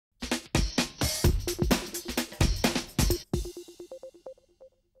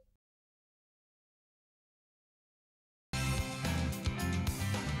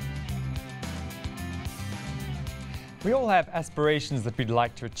We all have aspirations that we'd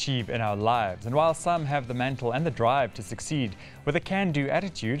like to achieve in our lives, and while some have the mantle and the drive to succeed with a can-do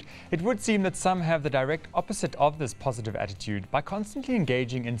attitude, it would seem that some have the direct opposite of this positive attitude by constantly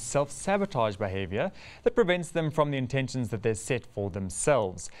engaging in self-sabotage behavior that prevents them from the intentions that they're set for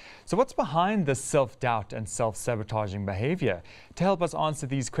themselves. So what's behind this self-doubt and self-sabotaging behavior? To help us answer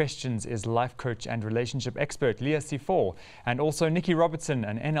these questions is life coach and relationship expert Leah Sefor, and also Nicci Robertson,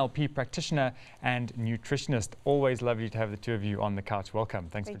 an NLP practitioner and nutritionist. Always lovely to have the two of you on the couch. Welcome.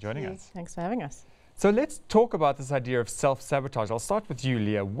 Thanks for joining us. Thanks for having us. So let's talk about this idea of self-sabotage. I'll start with you,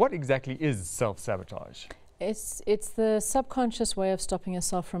 Leah. What exactly is self-sabotage? It's the subconscious way of stopping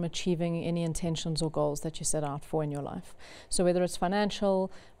yourself from achieving any intentions or goals that you set out for in your life. So whether it's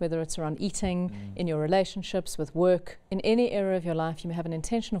financial, whether it's around eating, in your relationships, with work, in any area of your life, you may have an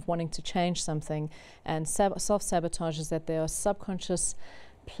intention of wanting to change something, and self-sabotage is that there are subconscious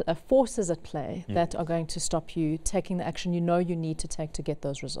forces at play that are going to stop you taking the action you know you need to take to get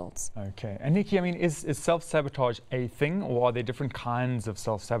those results. Okay. And Nicci, I mean, is self-sabotage a thing, or are there different kinds of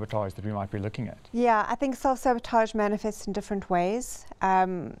self-sabotage that we might be looking at? Yeah, I think self-sabotage manifests in different ways,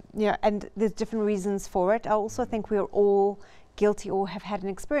 and there's different reasons for it. I also think we're all guilty or have had an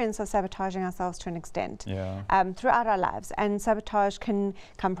experience of sabotaging ourselves to an extent throughout our lives. And sabotage can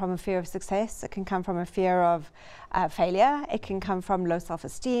come from a fear of success, it can come from a fear of failure, it can come from low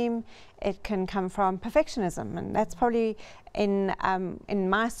self-esteem, it can come from perfectionism, and that's probably in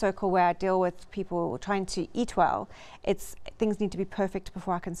my circle where I deal with people trying to eat well. It's things need to be perfect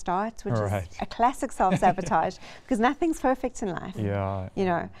before I can start, which is a classic self-sabotage because nothing's perfect in life. Yeah. You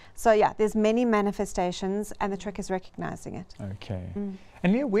know. So yeah, there's many manifestations, and the trick is recognizing it. Okay.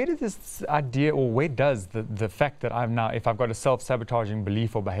 And Leah, where did this idea, or where does the fact that if I've got a self-sabotaging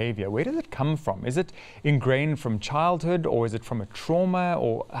belief or behavior, where does it come from? Is it ingrained from childhood, or is it from a trauma,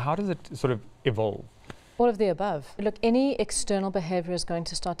 or how does it sort of evolve? All of the above. Look, any external behavior is going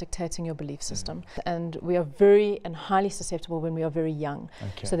to start dictating your belief system. And we are very and highly susceptible when we are very young.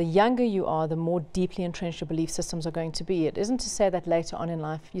 Okay. So the younger you are, the more deeply entrenched your belief systems are going to be. It isn't to say that later on in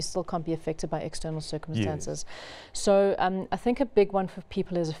life you still can't be affected by external circumstances. So I think a big one for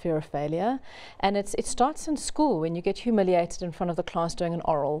people is a fear of failure. And it starts in school when you get humiliated in front of the class doing an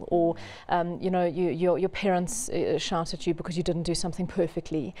oral, or your parents shout at you because you didn't do something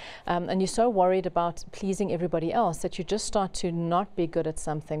perfectly. And you're so worried about pleasing everybody else that you just start to not be good at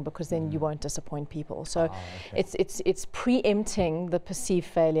something because then you won't disappoint people. So it's preempting the perceived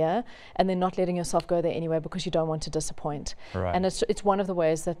failure and then not letting yourself go there anyway because you don't want to disappoint. Right. And it's one of the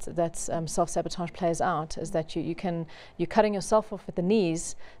ways that self-sabotage plays out, is that you're cutting yourself off at the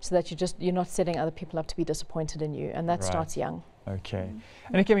knees so that you're not setting other people up to be disappointed in you, and that starts young. Okay.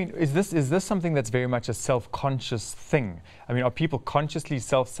 And Nicci, I mean, is this something that's very much a self-conscious thing? I mean, are people consciously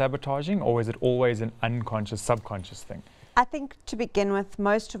self-sabotaging, or is it always an unconscious, subconscious thing? I think to begin with,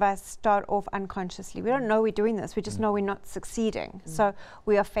 most of us start off unconsciously. We don't know we're doing this, we just know we're not succeeding. So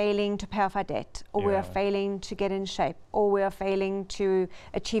we are failing to pay off our debt, or we are failing to get in shape, or we are failing to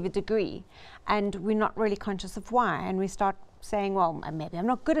achieve a degree. And we're not really conscious of why, and we start saying, well, maybe I'm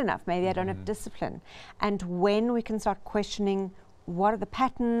not good enough, maybe I don't have discipline. And when we can start questioning, what are the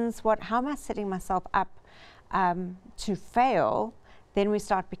patterns, how am I setting myself up to fail, then we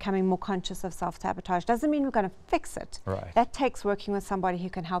start becoming more conscious of self-sabotage. Doesn't mean we're going to fix it. Right. That takes working with somebody who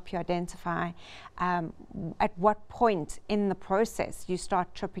can help you identify at what point in the process you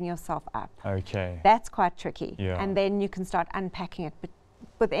start tripping yourself up. Okay. That's quite tricky. Yeah. And then you can start unpacking it. But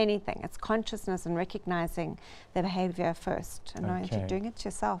with anything, it's consciousness and recognizing the behavior first and knowing that you're doing it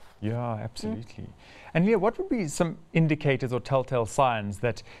yourself. Yeah, absolutely. And Leah, what would be some indicators or telltale signs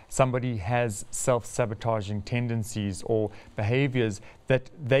that somebody has self-sabotaging tendencies or behaviors that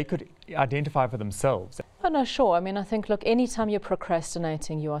they could identify for themselves? Oh, no, sure. I mean, I think, look, anytime you're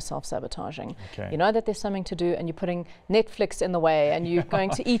procrastinating, you are self-sabotaging. Okay. You know that there's something to do and you're putting Netflix in the way and you're going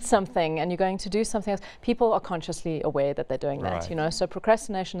to eat something and you're going to do something else. People are consciously aware that they're doing that, you know. So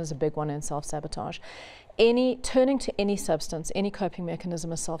procrastination is a big one in self-sabotage. Turning to any substance, any coping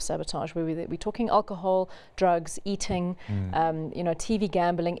mechanism is self-sabotage. We're talking alcohol, drugs, eating, TV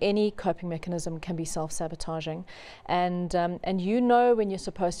gambling. Any coping mechanism can be self-sabotaging, and you know when you're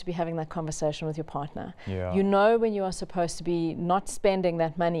supposed to be having that conversation with your partner. Yeah. You know when you are supposed to be not spending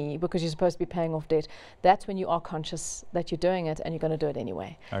that money because you're supposed to be paying off debt. That's when you are conscious that you're doing it and you're going to do it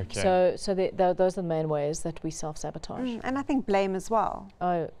anyway. Okay. So those are the main ways that we self-sabotage. And I think blame as well.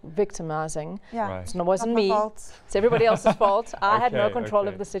 Oh, victimizing. Yeah. Right. It wasn't me. Fault. It's everybody else's fault. I had no Okay, control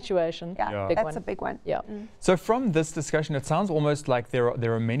okay. of the situation. Yeah, Big that's one. a big one. Yeah. So from this discussion, it sounds almost like there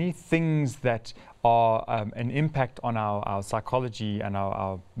are many things that are an impact on our psychology and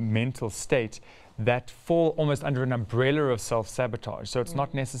our mental state that fall almost under an umbrella of self-sabotage. So it's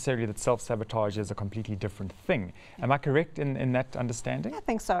not necessarily that self-sabotage is a completely different thing. Am I correct in that understanding? I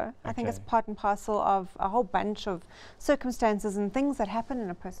think so. I think it's part and parcel of a whole bunch of circumstances and things that happen in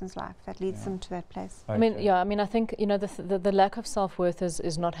a person's life that leads them to that place. Okay. I mean, I think, you know, the lack of self-worth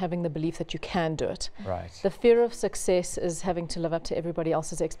is not having the belief that you can do it. Right. The fear of success is having to live up to everybody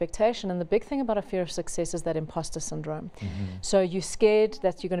else's expectation. And the big thing about a fear of success is that imposter syndrome. So you're scared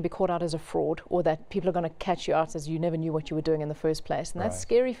that you're going to be caught out as a fraud, or that people are going to catch you out as you never knew what you were doing in the first place. And that's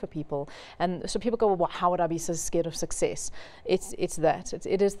scary for people. And so people go, well, how would I be so scared of success? It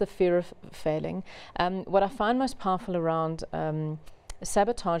is the fear of failing. What I find most powerful around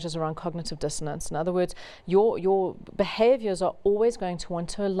sabotage is around cognitive dissonance. In other words, your behaviors are always going to want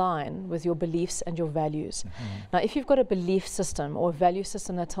to align with your beliefs and your values. Now, if you've got a belief system or a value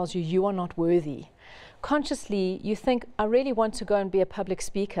system that tells you you are not worthy, consciously you think, I really want to go and be a public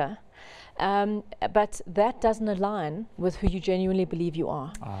speaker, but that doesn't align with who you genuinely believe you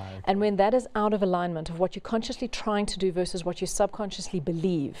are. And when that is out of alignment of what you're consciously trying to do versus what you subconsciously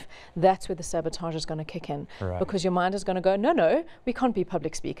believe, that's where the sabotage is going to kick in. Because your mind is going to go, no, we can't be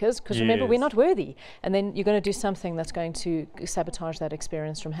public speakers, because remember, we're not worthy. And then you're going to do something that's going to sabotage that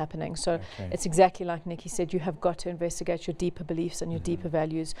experience from happening. So it's exactly like Nicci said, you have got to investigate your deeper beliefs and your deeper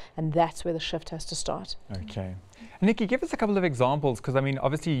values, and that's where the shift has to start. Okay. Nicci, give us a couple of examples, because I mean,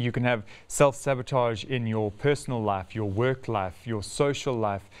 obviously you can have self-sabotage in your personal life, your work life, your social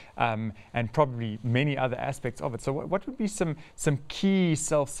life, and probably many other aspects of it. So what would be some key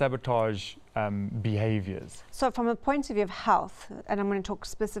self-sabotage behaviors? So from a point of view of health, and I'm going to talk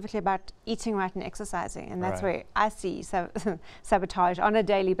specifically about eating right and exercising, and that's where I see sabotage on a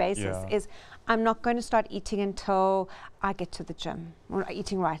daily basis, is I'm not going to start eating until I get to the gym, or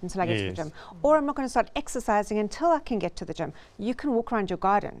eating right until I get to the gym, or I'm not going to start exercising until I can get to the gym. You can walk around your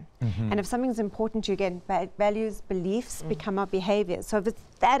garden, and if something's important to you, again, values, beliefs become our behaviors. So if it's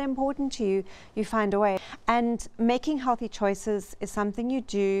that important to you, you find a way. And making healthy choices is something you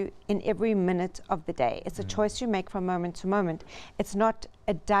do in every minute of the day. It's a choice you make from moment to moment. It's not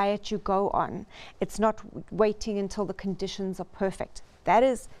a diet you go on. It's not waiting until the conditions are perfect. That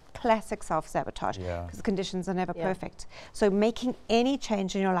is classic self-sabotage, because the conditions are never perfect. So making any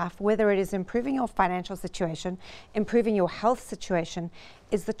change in your life, whether it is improving your financial situation, improving your health situation,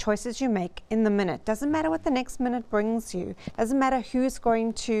 is the choices you make in the minute. Doesn't matter what the next minute brings you. Doesn't matter who's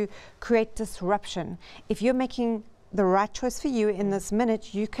going to create disruption. If you're making the right choice for you in this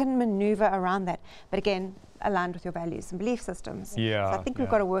minute, you can maneuver around that. But again, aligned with your values and belief systems. So I think we've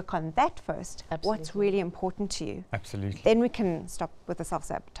got to work on that first. What's really important to you. Absolutely. Then we can stop with the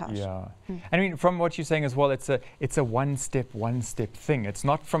self-sabotage. I mean, from what you're saying as well, it's a one step thing. It's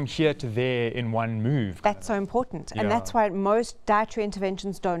not from here to there in one move. That's so important. And that's why most dietary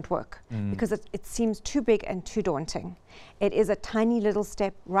interventions don't work, because it seems too big and too daunting. It is a tiny little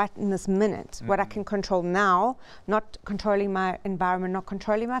step right in this minute. What I can control now, not controlling my environment, not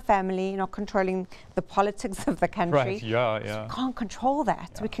controlling my family, not controlling the politics of the country. So we can't control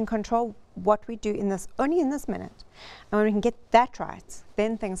that. We can control what we do only in this minute. And when we can get that right,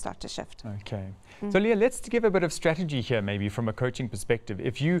 then things start to shift. Okay. So Leah, let's give a bit of strategy here, maybe from a coaching perspective.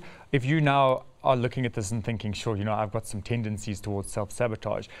 If you now are looking at this and thinking, sure, you know, I've got some tendencies towards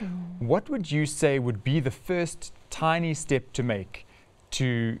self-sabotage, what would you say would be the first tiny step to make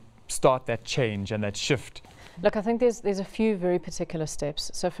to start that change and that shift? Look, I think there's a few very particular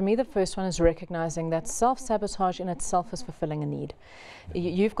steps. So for me, the first one is recognizing that self-sabotage in itself is fulfilling a need.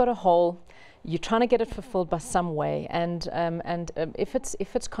 You've got a hole. You're trying to get it fulfilled by some way, and if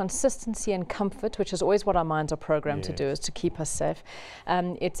it's consistency and comfort, which is always what our minds are programmed to do, is to keep us safe.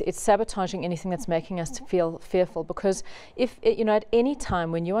 It's sabotaging anything that's making us to feel fearful, because if you know, at any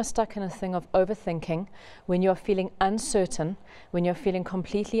time when you are stuck in a thing of overthinking, when you are feeling uncertain, when you're feeling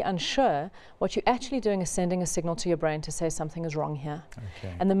completely unsure, what you're actually doing is sending a signal to your brain to say something is wrong here.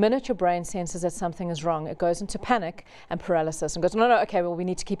 And the minute your brain senses that something is wrong, it goes into panic and paralysis and goes, no, okay, well, we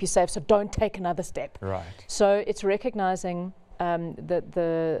need to keep you safe, so don't take another step. So it's recognizing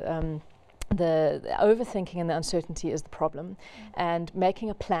the overthinking and the uncertainty is the problem, and making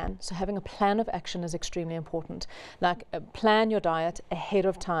a plan. So having a plan of action is extremely important. Like plan your diet ahead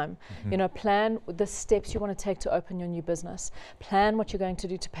of time. You know, plan the steps you want to take to open your new business. Plan what you're going to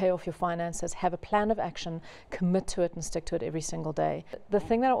do to pay off your finances. Have a plan of action, commit to it, and stick to it every single day. The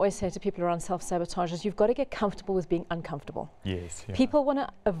thing that I always say to people around self-sabotage is you've got to get comfortable with being uncomfortable. People want to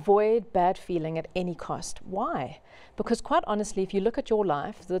avoid bad feeling at any cost. Why? Because quite honestly, if you look at your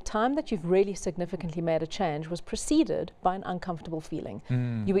life, the time that you've really really significantly made a change was preceded by an uncomfortable feeling.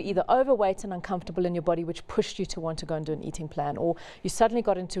 You were either overweight and uncomfortable in your body, which pushed you to want to go and do an eating plan, or you suddenly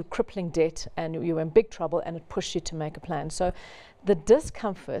got into crippling debt and you were in big trouble and it pushed you to make a plan. So the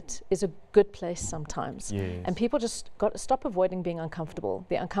discomfort is a good place sometimes. Yes. And people just got to stop avoiding being uncomfortable.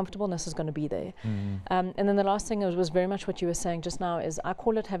 The uncomfortableness is going to be there. And then the last thing was very much what you were saying just now is I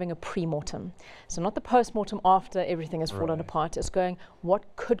call it having a pre-mortem. So not the post-mortem after everything has fallen apart. It's going, what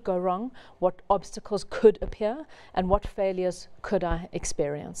could go wrong? What obstacles could appear? And what failures could I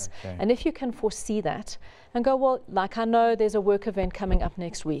experience? Okay. And if you can foresee that and go, well, like I know there's a work event coming up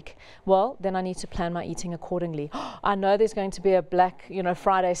next week. Well, then I need to plan my eating accordingly. I know there's going to be a Black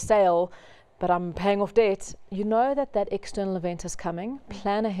Friday sale, but I'm paying off debt. You know that external event is coming.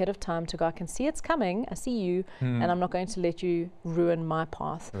 Plan ahead of time to go, I can see it's coming, I see you, and I'm not going to let you ruin my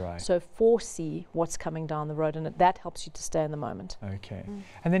path. Right. So foresee what's coming down the road, and that helps you to stay in the moment. Okay.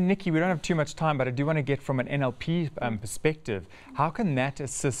 And then Nicci, we don't have too much time, but I do want to get from an NLP perspective, how can that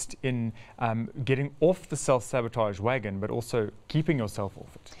assist in getting off the self-sabotage wagon, but also keeping yourself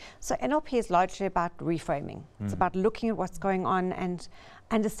off it? So NLP is largely about reframing. It's about looking at what's going on and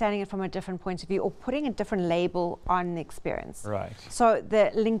understanding it from a different point of view, or putting a different label on the experience. Right. So the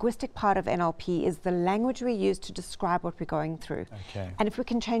linguistic part of NLP is the language we use to describe what we're going through. Okay. And if we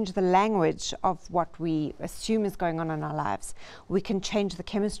can change the language of what we assume is going on in our lives, we can change the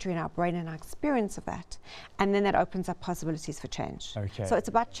chemistry in our brain and our experience of that. And then that opens up possibilities for change. Okay. So it's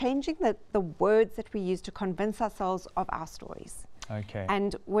about changing the words that we use to convince ourselves of our stories. Okay.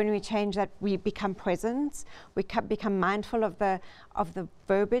 And when we change that, we become present. We become mindful of the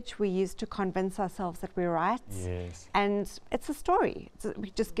verbiage we use to convince ourselves that we're right. Yes. And it's a story.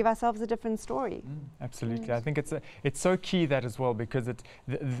 We just give ourselves a different story. Absolutely. I think it's so key that as well, because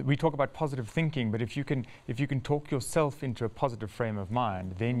we talk about positive thinking, but if you can talk yourself into a positive frame of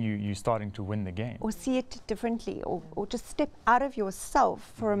mind, then you're starting to win the game. Or see it differently, or just step out of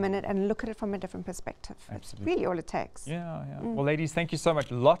yourself for a minute and look at it from a different perspective. That's really all it takes. Yeah. Well, ladies, thank you so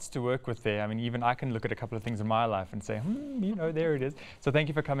much. Lots to work with there. I mean, even I can look at a couple of things in my life and say, there it is. So thank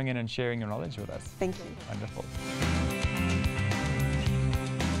you for coming in and sharing your knowledge with us. Thank you. Wonderful.